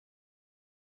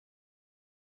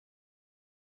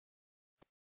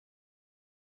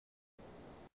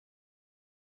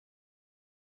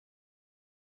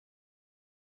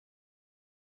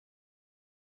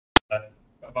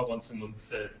about once a month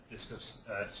to discuss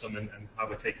Summon and how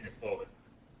we're taking it forward.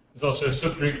 There's also a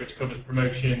subgroup which covers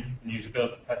promotion and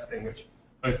usability testing, which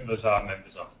both of us are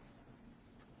members of.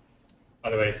 By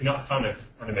the way, if you're not a fan of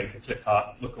animated flip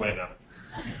art, look away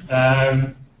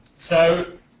now.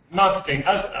 So marketing,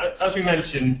 as we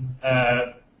mentioned,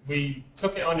 we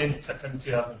took it on in September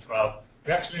 2012.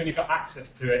 We actually only got access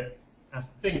to it, I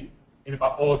think, in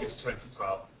about August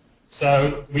 2012.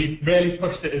 So we really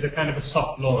pushed it as a kind of a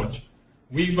soft launch.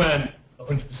 We weren't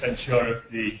 100% sure of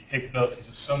the capabilities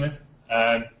of Summon,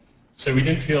 so we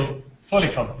didn't feel fully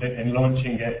confident in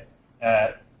launching it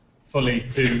fully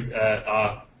to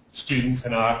our students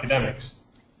and our academics.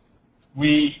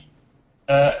 We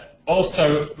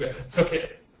also took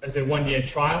it as a one-year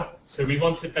trial, so we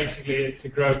wanted basically it to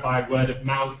grow by word of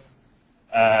mouth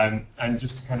and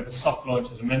just kind of a soft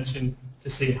launch, as I mentioned, to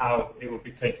see how it would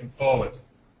be taken forward.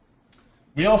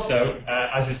 We also,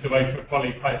 as is the way for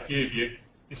probably quite a few of you,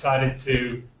 decided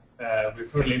to, we're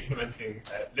currently implementing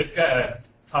LibGuide,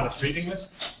 TALIS reading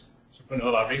lists, so we're putting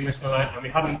all our reading lists online, and we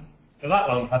hadn't for that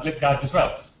long had LibGuides as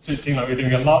well. So it seemed like we were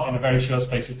doing a lot in a very short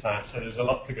space of time, so there's a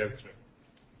lot to go through.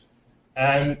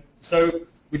 So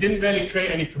we didn't really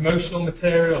create any promotional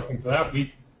material or things like that.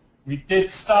 We did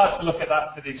start to look at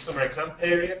that for the summer exam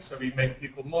period, so we made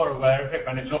people more aware of it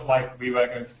when it looked like we were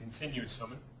going to continue with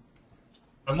Summon.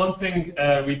 And one thing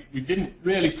we didn't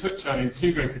really touch on in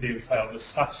too great a deal of detail was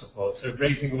staff support, so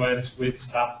raising awareness with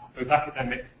staff, both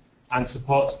academic and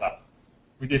support staff.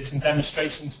 We did some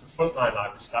demonstrations for frontline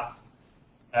library staff,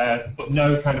 but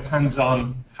no kind of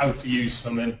hands-on how to use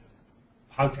Summon,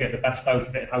 how to get the best out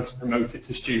of it, and how to promote it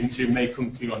to students who may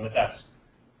come to you on the desk.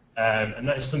 And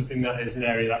that is something that is an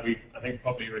area that we, I think,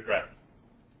 probably regret.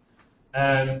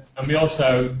 And we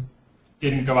also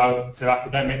didn't go out to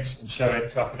academics and show it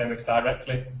to academics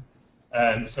directly.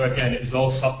 So again, it was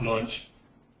all soft launch,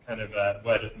 kind of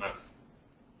word of mouth.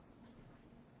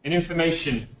 In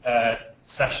information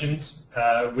sessions,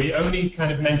 we only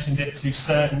kind of mentioned it to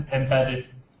certain embedded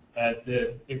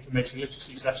the information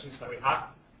literacy sessions that we had.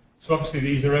 So obviously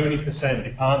these are only for certain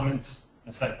departments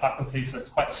and certain faculty, so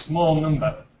it's quite a small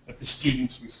number of the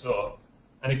students we saw.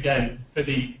 And again, for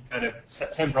the kind of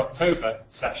September-October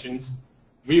sessions,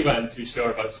 we weren't too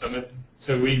sure about Summon,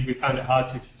 so we found it hard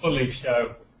to fully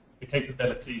show the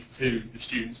capabilities to the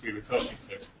students we were talking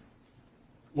to.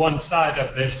 One side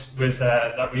of this was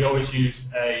that we always used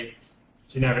a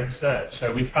generic search.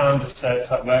 So we found a search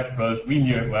that worked for us, we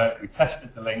knew it worked, we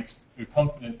tested the links, we were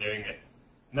confident doing it.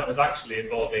 And that was actually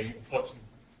involving, unfortunately,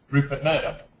 Rupert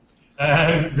Murdoch.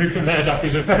 Rupert Murdoch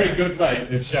is a very good way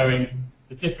of showing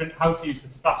the different, how to use the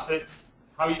facets,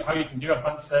 how you can do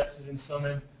advanced searches in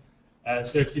Summon.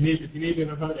 So if you need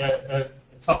a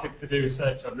topic to do a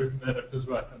search on, Rupert Murdoch does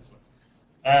work on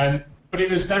Summon. But it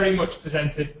was very much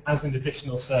presented as an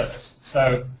additional service.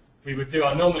 So we would do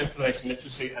our normal information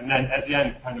literacy and then at the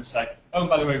end kind of say, oh, and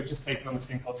by the way, we've just taken on this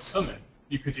thing called Summon.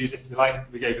 You could use it if you like.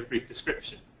 We gave a brief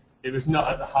description. It was not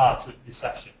at the heart of the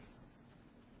session.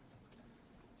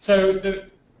 So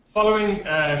following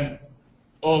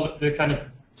all the kind of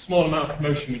small amount of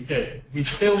promotion we did, we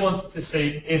still wanted to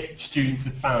see if students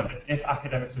had found it, if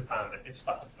academics had found it, if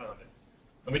staff had found it.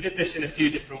 And we did this in a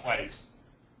few different ways.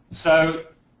 So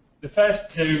the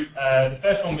first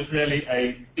one was really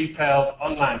a detailed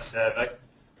online survey.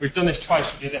 We've done this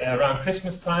twice. We did it around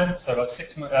Christmas time, so about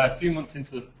a few months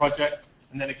into the project,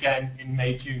 and then again in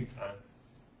May, June time.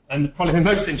 And probably the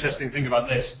most interesting thing about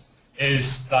this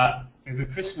is that in the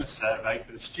Christmas survey,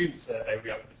 for the student survey,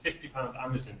 we offered a £50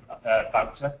 Amazon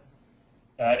voucher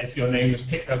if your name was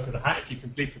picked out of the hat, if you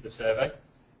completed the survey.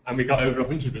 And we got over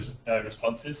 100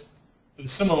 responses. For the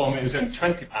summer one, it was only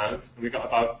 £20, and we got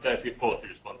about 30 or 40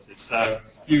 responses. So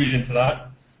you read into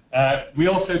that. We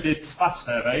also did staff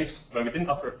surveys where we didn't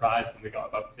offer a prize, and we got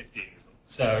about 15 results.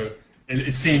 So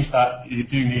it seems that you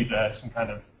do need some kind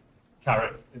of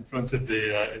carrot in front of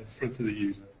the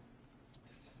user.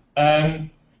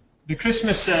 The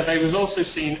Christmas survey was also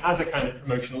seen as a kind of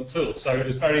promotional tool. So it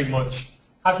was very much,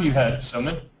 have you heard of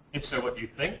Summon? If so, what do you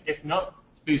think? If not,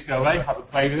 please go away, have a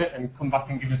play with it, and come back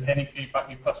and give us any feedback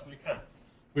you possibly can.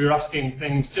 We were asking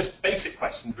things, just basic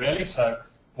questions really. So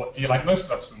what do you like most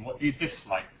about Summon? What do you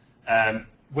dislike?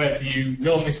 Where do you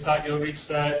normally start your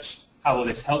research? How will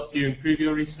this help you improve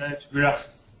your research? We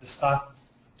asked the staff,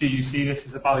 do you see this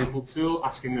as a valuable tool?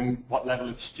 Asking them what level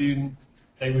of student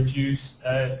they would use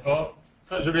for.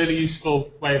 So it was a really useful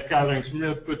way of gathering some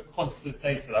real good quantitative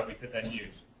data that we could then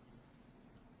use.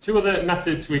 Two other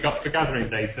methods we got for gathering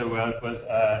data was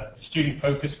a student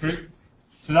focus group.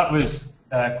 So that was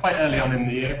quite early on in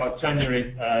the year, about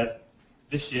January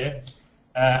this year.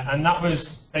 And that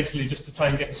was basically just to try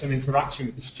and get some interaction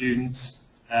with the students.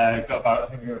 Got about, I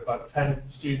think we were about 10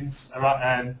 students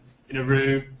around, in a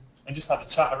room, and just had a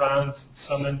chat around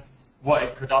Summon, what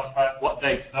it could offer, what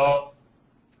they thought.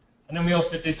 And then we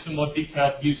also did some more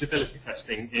detailed usability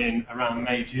testing in around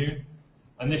May, June.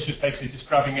 And this was basically just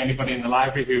grabbing anybody in the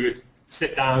library who would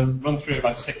sit down, run through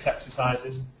about 6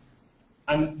 exercises.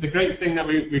 And the great thing that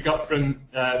we got from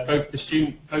both the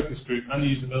student focus group and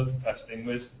the usability testing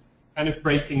was kind of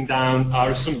breaking down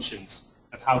our assumptions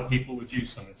of how people would use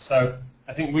Summon. So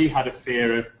I think we had a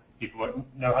fear of people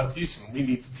won't know how to use Summon. We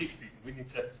need to teach people. We need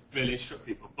to really instruct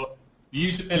people. But the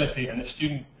usability and the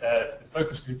student the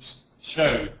focus groups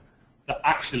showed that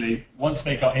actually, once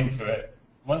they got into it,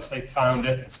 once they found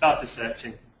it and started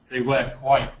searching, they were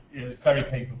quite very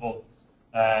capable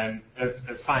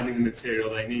of finding the material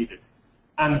they needed.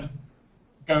 And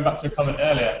going back to a comment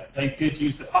earlier, they did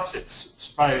use the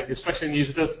facets, especially in the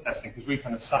usability testing, because we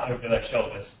kind of sat over their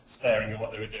shoulders staring at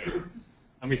what they were doing.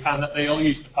 And we found that they all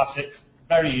used the facets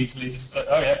very easily, just thought,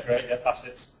 oh yeah, great, yeah,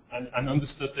 facets, and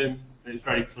understood them. It was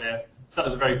very clear. So that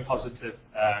was a very positive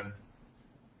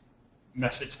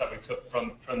message that we took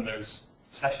from those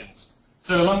sessions.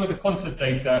 So along with the quantitative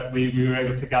data we were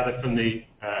able to gather from the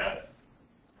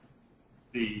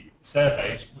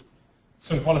surveys,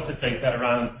 some qualitative data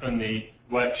around from the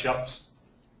workshops,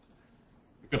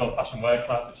 the good old-fashioned word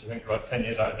cloud, which I think are about 10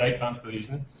 years out of date, but I'm still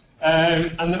using it.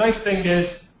 And the nice thing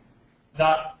is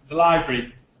that the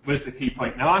library was the key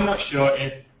point. Now I'm not sure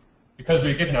if, because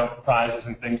we're giving out prizes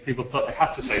and things, people thought they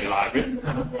had to say the library.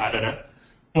 I don't know.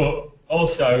 But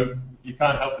also, you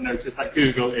can't help but notice that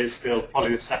Google is still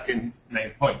probably the second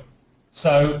main point.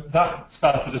 So that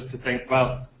started us to think,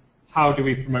 well, how do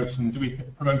we promote some? Do we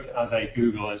promote it as a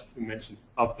Google, as we mentioned,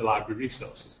 of the library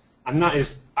resources? And that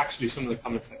is actually some of the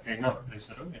comments that came out. They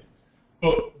said, okay.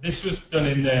 But this was done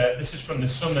in the, this is from the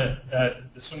summer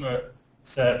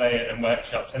survey and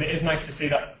workshops, and it is nice to see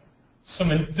that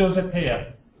Summon does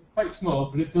appear, quite small,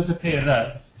 but it does appear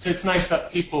there. So it's nice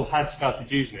that people had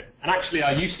started using it. And actually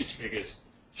our usage figures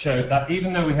showed that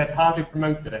even though we had hardly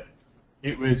promoted it,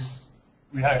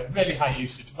 we had really high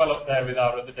usage, well up there with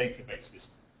our other databases.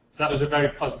 So that was a very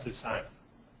positive sign.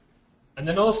 And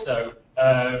then also,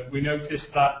 we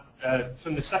noticed that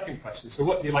from the second question, so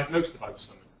what do you like most about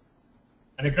Summon?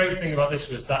 And a great thing about this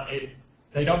was that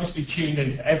they'd obviously tuned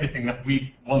into everything that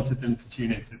we wanted them to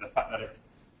tune into, the fact that it's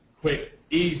quick,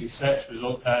 easy search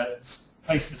result,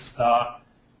 place to start,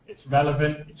 it's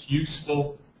relevant, it's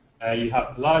useful, you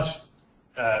have a large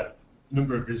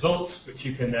number of results which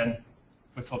you can then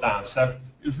whittle down. So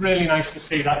it was really nice to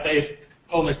see that they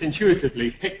almost intuitively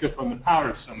picked up on the power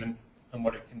of Summon and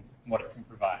what it can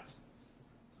provide.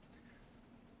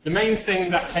 The main thing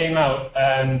that came out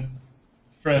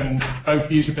from both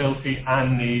the usability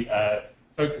and the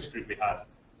focus group we had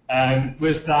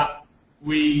was that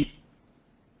they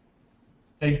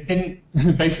didn't,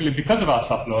 basically because of our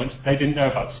soft launch, they didn't know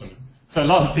about Summon. So a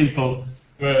lot of people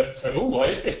were saying, oh, what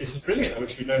is this? This is brilliant. I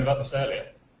wish we'd known about this earlier.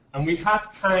 And we had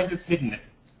kind of hidden it.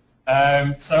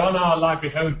 So on our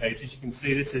library homepage, as you can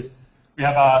see, we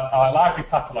have our library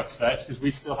catalogue search, because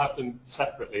we still have them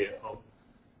separately at home.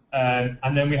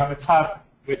 And then we have a tab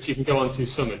which you can go onto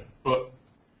Summon. But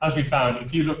as we found,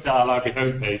 if you looked at our library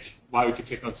homepage, why would you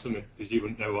click on Summon? Because you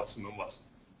wouldn't know what Summon was.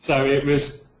 So it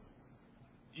was,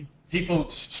 people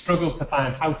struggled to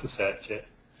find how to search it.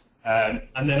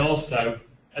 And then also,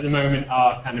 at the moment,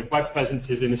 our kind of web presence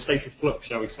is in a state of flux,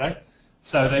 shall we say.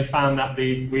 So they found that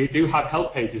we do have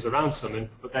help pages around Summon,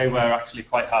 but they were actually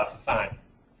quite hard to find.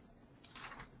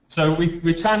 So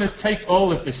we're trying to take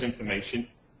all of this information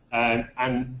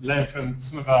and learn from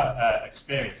some of our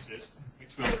experiences,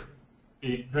 which will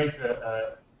be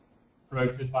greater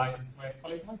promoted by my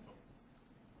colleague Michael.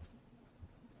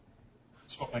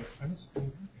 Swap microphones.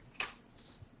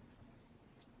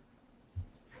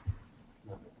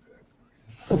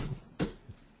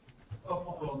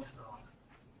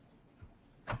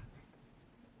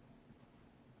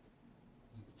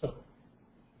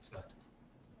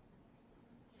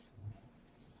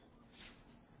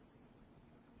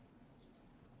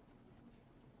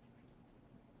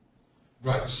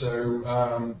 Right, so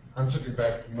I'm talking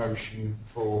about promotion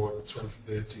for the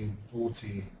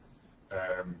 2013-14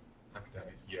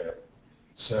 academic year.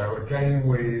 So again,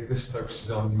 this focuses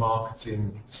on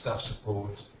marketing, staff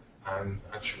support, and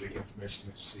actually information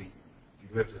literacy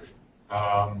delivery.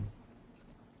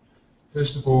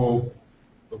 First of all,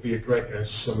 there'll be a greater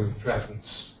Summon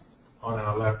presence on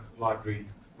our library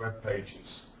web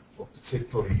pages, but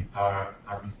particularly our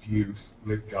review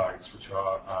LibGuides, which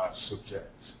are our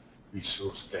subject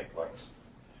resource gateways.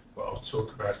 But I'll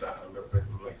talk about that a little bit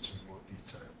later in more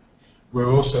detail.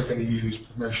 We're also going to use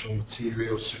promotional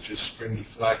materials such as springy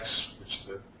flags, which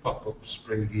are the pop-up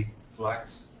springy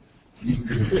flags. You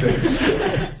can fix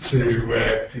to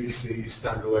PCs,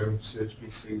 standalone search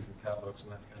PCs and catalogs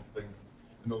and that kind of thing.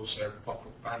 And also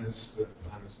pop-up banners, the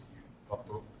banners that you pop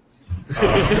up.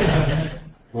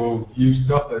 We'll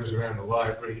dot those around the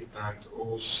library and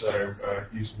also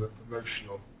use them at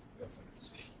promotional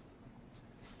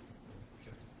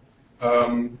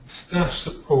events. Staff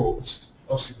support,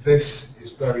 obviously this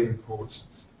is very important.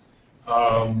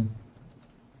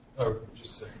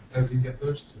 Just a second, how do you get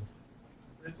those two?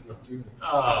 They're not doing it.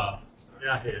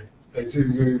 Yeah, here. They do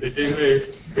move. They do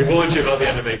move. We warned you about the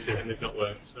animator and they've not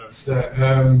worked.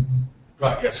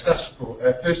 Right, yeah, staff support.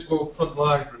 First of all,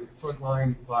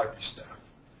 frontline library staff.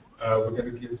 We're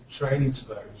going to give training to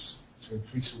those to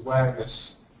increase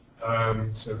awareness,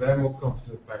 so they're more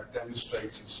confident about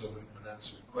demonstrating something and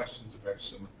answering questions about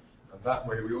something. And that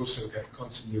way we also get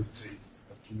continuity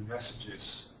of key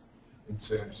messages in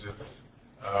terms of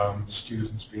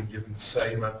students being given the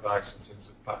same advice in terms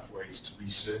of pathways to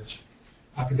research.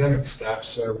 Academic staff,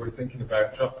 so we're thinking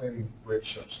about drop-in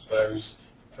workshops for those,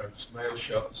 focused mail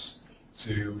shots,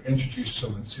 to introduce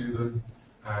someone to them,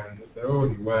 and if they're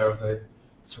already aware of it,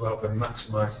 to help them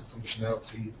maximise the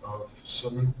functionality of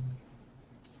Summon.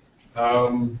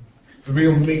 The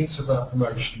real meat of our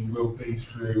promotion will be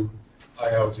through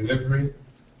IL delivery,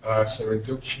 so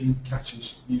induction, catching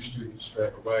new students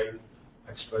straight away,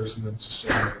 exposing them to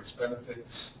Summon and its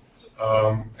benefits,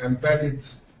 embedded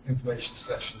information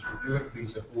sessions we do it.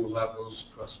 These are all levels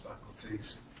across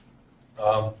faculties.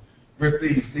 With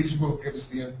these will give us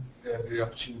the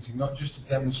opportunity not just to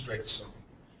demonstrate Summon,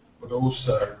 but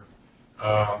also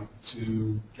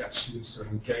to get students to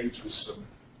engage with Summon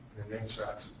in an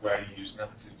interactive way using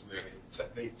active learning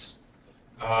techniques.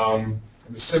 In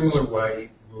a similar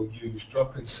way, we'll use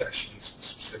drop-in sessions for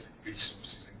specific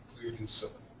resources, including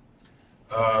Summon.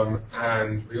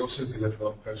 And we also deliver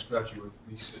on postgraduate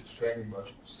research training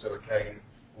modules, so again,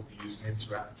 we'll be using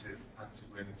interactive, active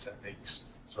learning techniques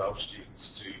to help students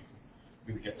to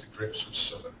really get to grips with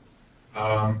Summon.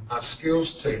 Our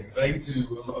skills team, they do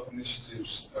a lot of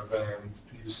initiatives around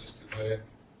peer-assisted learning.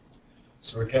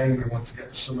 So again, we want to get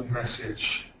the Summon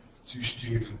message to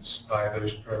students via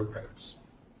those programs.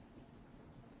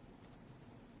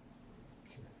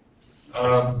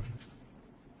 The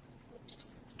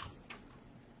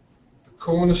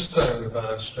cornerstone of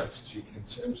our strategy in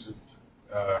terms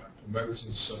of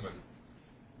promoting Summon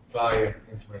via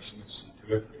information literacy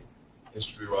delivery is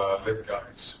through our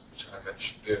LibGuides, which I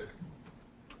mentioned earlier.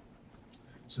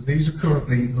 So these are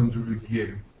currently under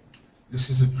review. This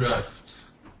is a draft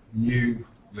new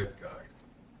LibGuide.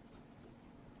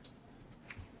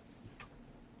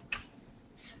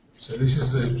 So this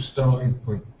is the starting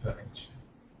point page.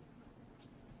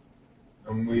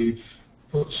 And we've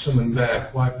put Summon there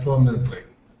quite prominently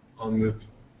on the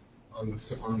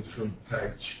front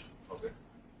page of it.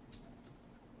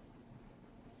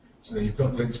 So you've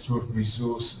got links to other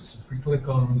resources. If we click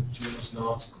on journals and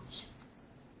articles,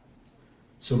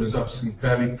 Summon is obviously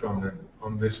very prominent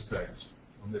on this page,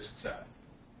 on this tab,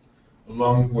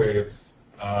 along with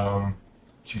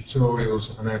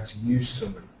tutorials on how to use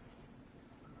Summon.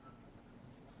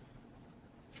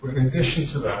 But in addition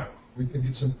to that, we think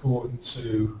it's important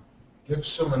to give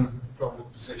Summon a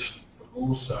prominent position, but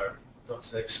also not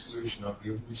to the exclusion of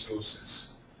the other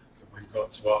resources that we've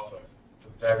got to offer for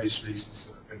various reasons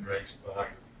that have been raised by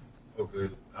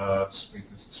other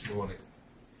speakers this morning.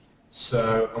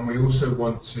 So, and we also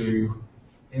want to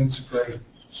integrate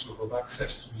sort of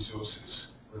access to resources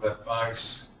with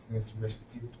advice,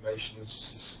 information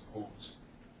literacy support,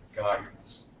 and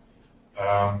guidance.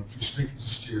 Through speaking to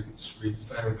students, we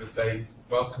found that they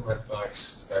welcome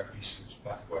advice about research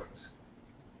pathways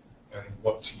and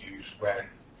what to use when,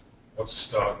 what's a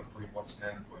starting point, what's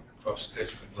an end point across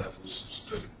different levels of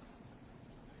study.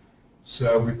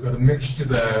 So we've got a mixture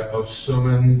there of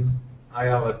Summon,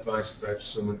 IL advice about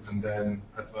Summon, and then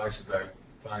advice about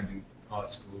finding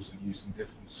articles and using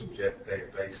different subject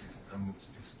databases and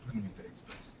multidisciplinary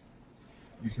databases.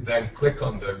 You can then click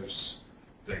on those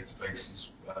databases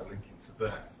linking to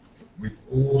that. We've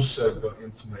also got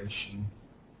information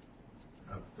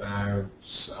about,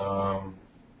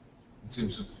 in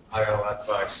terms of IL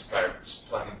advice about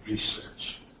planning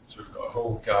research. So we've got a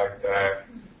whole guide there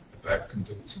about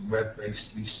conducting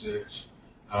web-based research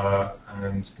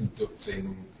and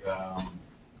conducting,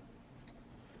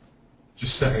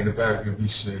 just setting about your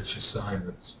research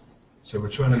assignments. So we're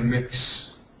trying to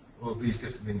mix all these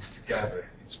different things together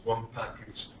into one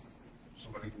package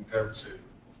somebody can go to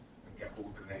and get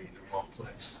all they need in one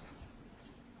place.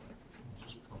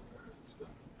 Just pop that.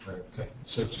 Okay,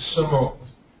 so to sum up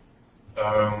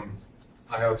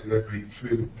IL delivery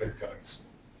through LibGuides,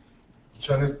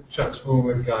 trying to transform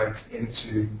LibGuides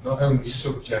into not only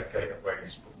subject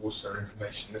gateways but also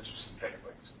information literacy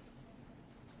gateways.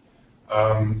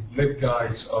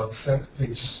 LibGuides are the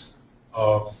centerpiece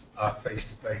of our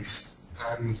face-to-face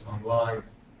and online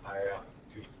IL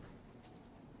delivery.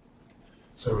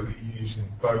 So we're using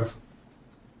both.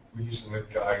 We're using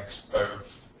LibGuides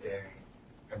both in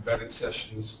embedded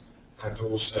sessions and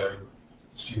also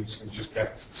students can just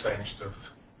get the same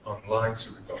stuff online,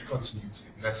 so we've got continuity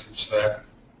of message there.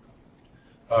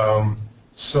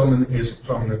 Summon is a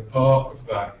prominent part of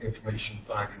that information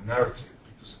finding narrative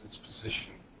because of its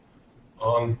position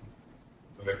on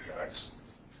the LibGuides.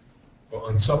 But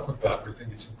on top of that, we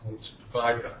think it's important to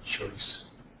provide that choice.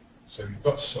 So you've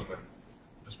got Summon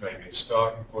as maybe a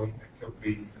starting point, it could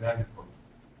be an end point,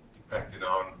 depending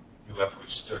on your level of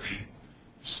study,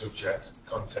 the subject, the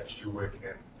context you're working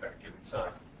in at a given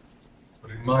time.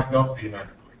 But it might not be an end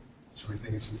point, so we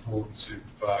think it's important to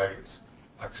provide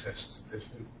access to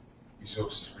different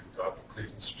resources we've got,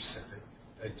 including specific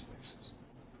databases.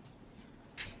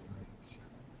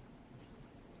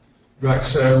 Right,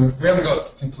 so we haven't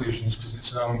got conclusions because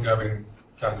it's an ongoing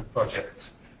kind of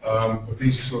project, but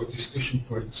these are sort of discussion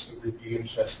points that we'd be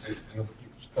interested in other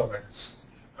people's comments.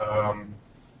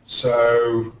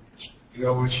 So the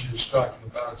whole issue of striking a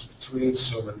balance between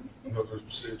some and other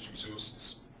research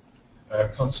resources.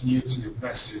 Continuity of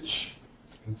message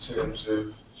in terms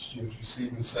of students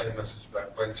receiving the same message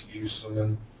about when to use some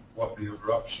and what the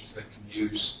other options they can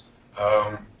use.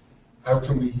 How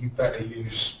can we better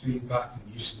use feedback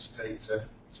and usage data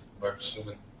to promote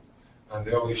some, and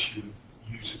the whole issue of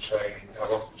user training,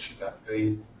 how often should that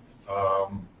be? How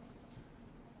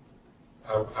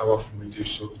often we do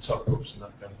sort of top-ups and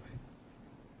that kind of thing.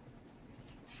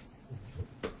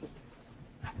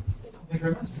 Thank you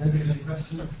very much. Does anybody have any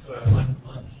questions for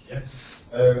Mike? Yes.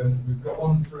 We've got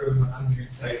one from Andrew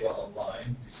Taylor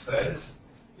online who says,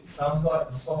 it sounds like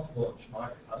the soft launch might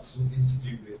have had something to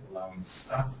do with allowing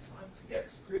staff time to get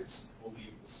to grips before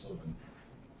leaving the summon.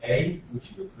 A, would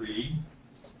you agree?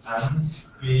 And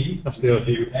B, would you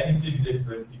do anything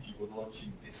different if you were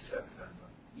launching this September?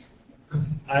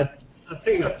 I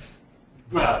think that's,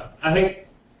 well, I think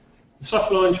the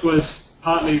soft launch was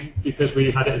partly because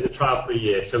we had it as a trial for a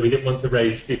year, so we didn't want to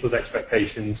raise people's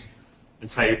expectations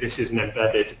and say this is an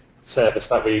embedded service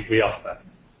that we offer.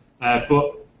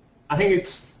 But I think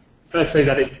it's fair to say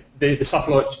that the soft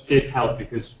launch did help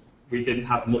because we didn't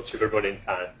have much of a running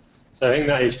time. So I think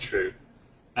that is true.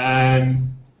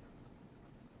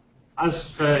 As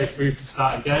for if we were to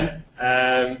start again,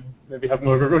 maybe have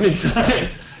more of a running time,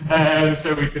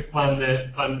 so we could plan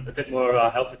a bit more of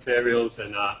our help materials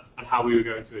and how we were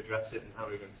going to address it and how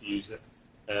we were going to use it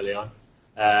early on.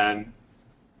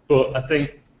 But I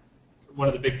think one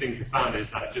of the big things we found is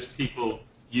that just people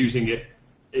using it,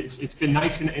 it's been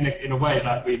nice in a way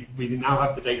that we now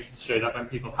have the data to show that when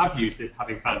people have used it,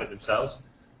 having found it themselves,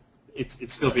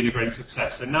 it's still been a great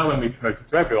success. So now when we promote it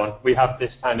to everyone, we have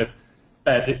this kind of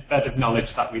bed of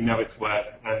knowledge that we know it's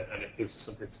worked, and it gives us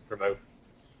something to promote.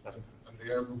 And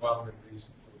the overwhelming reason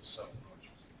for the soft launch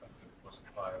was the fact that it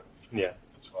wasn't pilot. Yeah.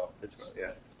 The 12.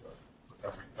 Yeah. But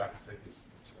every benefit is in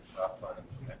terms of our planning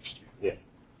for next year. Yeah.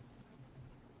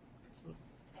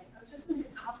 I was just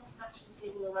wondering, I haven't actually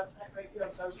seen your website a great deal,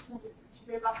 so I was just wondering,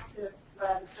 could you go back to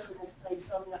where the summon is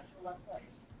placed on the actual website?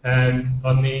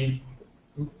 On the,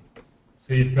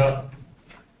 so you've got,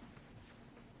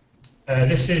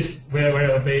 this is where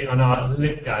it will be on our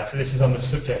lib guide, so this is on the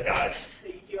subject guide. So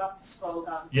you do have to scroll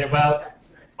down. Yeah, well,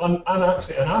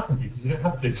 actually on our computers you don't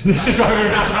have to do, so this is why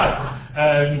we're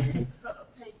right. But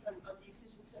uptake on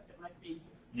usage and stuff, it might be.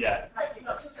 Yeah. Like,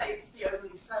 not to say it's the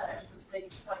only search, but to make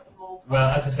it slightly more. Well,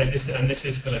 as I say, this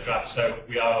is still a draft, so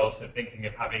we are also thinking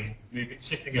of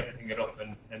shifting everything up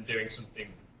and doing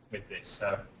something with this.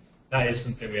 So that is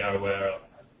something we are aware of.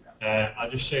 I'll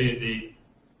just show you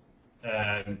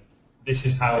the. This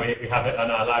is how we have it on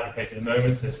our library page at the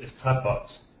moment. So it's this tab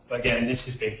box. But again, this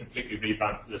is being completely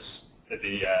revamped for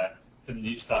the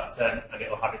new start term, and it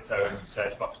will have its own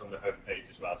search box on the home page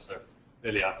as well. So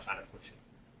really, I'm trying to push it.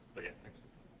 But yeah,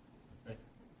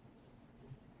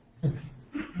 thanks.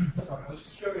 Sorry, I was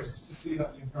just curious to see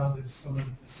that you've branded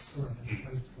Summon as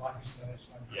opposed to like research,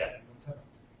 like Yeah. whatever.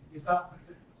 Is that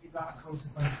a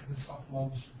consequence of the soft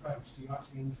launch approach? Do you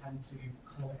actually intend to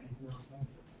call it anything else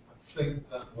later? I think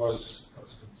that was a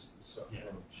consequence of the soft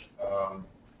launch.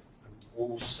 And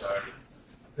also,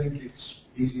 I think it's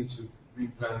easier to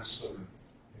rebrand Summon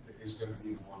if it is going to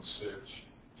be the one search.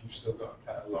 You've still got a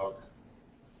catalogue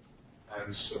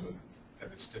and Summon, then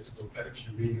it's difficult. Then if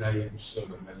you rename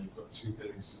Summon, then you've got two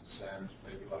things that sound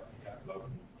maybe like a catalogue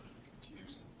and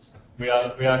confusing. We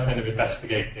are kind of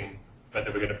investigating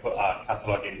whether we're going to put our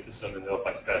catalogue into Summon or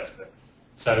vice versa.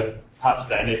 So perhaps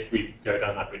then, if we go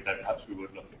down that route, then perhaps we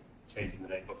would look at changing the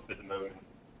name. But for the moment,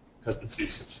 because the two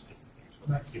such different things,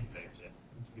 we'll make two names. Yeah,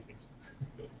 we think so.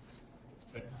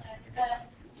 Can you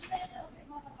say a little bit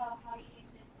more about how you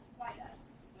use it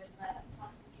with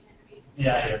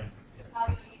Yeah. how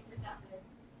you use it that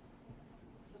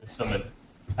The Summon.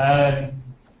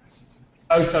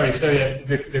 Oh, sorry. So yeah,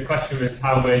 the question was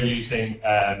how we're using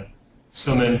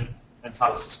Summon and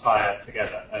Talis Aspire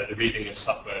together, the reading of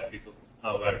software people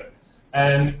are aware of it.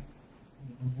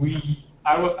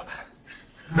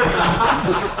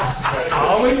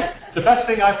 Are we? The best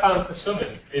thing I found for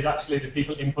Summon is actually the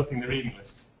people inputting the reading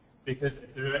lists, because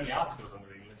if there are any articles on the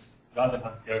reading list, rather than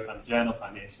have to go find the journal,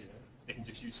 find the issue, they can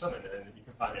just use Summon, and then you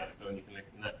can find the article and you can link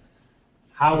from there.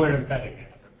 How we're embedding it,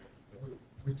 I don't know.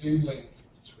 We do link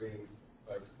between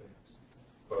both things,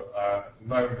 but at the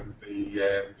moment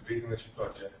the reading list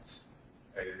project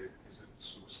is at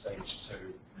sort of stage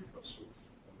 2. We've got sort of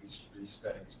at least 3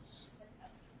 stages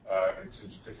in terms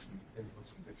of different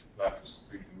inputs and different levels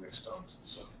of reading list onto the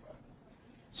software.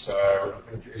 So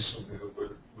I think it is something that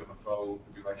will evolve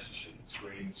the relationship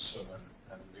between Summon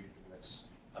and the reading list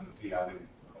and the DLE.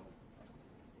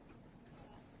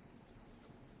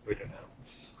 We don't know.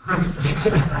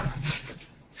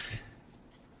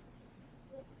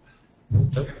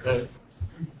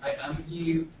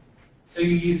 So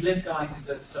you use LibGuides as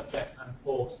a subject and a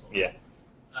portal. Yeah.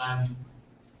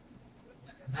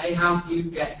 A, how do you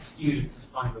get students to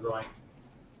find the right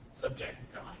subject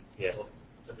guide? Yeah. Or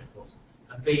subject portal?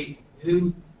 And B,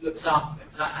 who looks after them?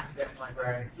 Is that academic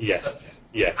librarian for Yeah. the subject?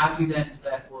 Yeah. How do you then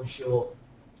therefore ensure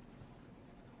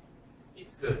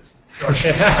it's good?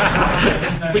 Sorry.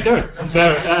 We don't.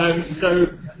 No. So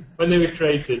when they were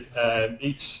created,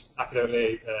 each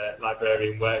academic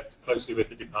librarian worked closely with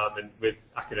the department, with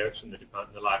academics from the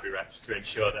department, the library reps, to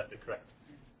ensure that the correct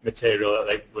material that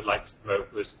they would like to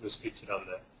promote was featured on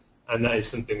there. And that is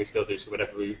something we still do. So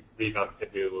whenever we revamp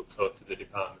it, we will talk to the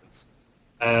departments.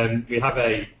 We have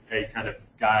a kind of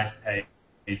guide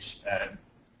page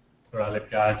for our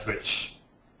LibGuides, which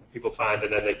people find,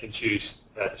 and then they can choose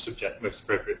the subject most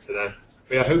appropriate to them.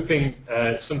 We are hoping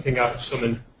something out of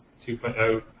Summon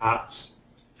 2.0 perhaps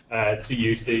to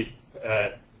use the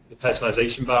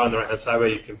personalization bar on the right-hand side where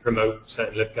you can promote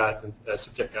certain LibGuides and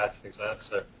subject guides and things like that.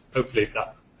 So hopefully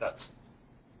that's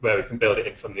where we can build it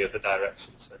in from the other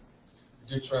direction. So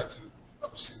We do try to,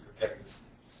 obviously, again,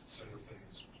 some of the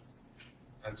things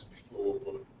answered before,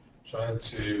 but trying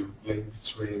to link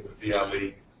between the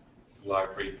DLE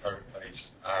library homepage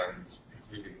and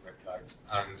including LibGuides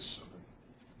and Summon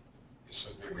is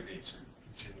something we need to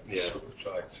continue to sort of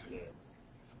try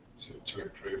to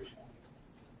improve.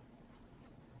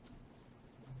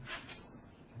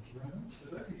 Thank you very much.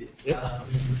 Yeah.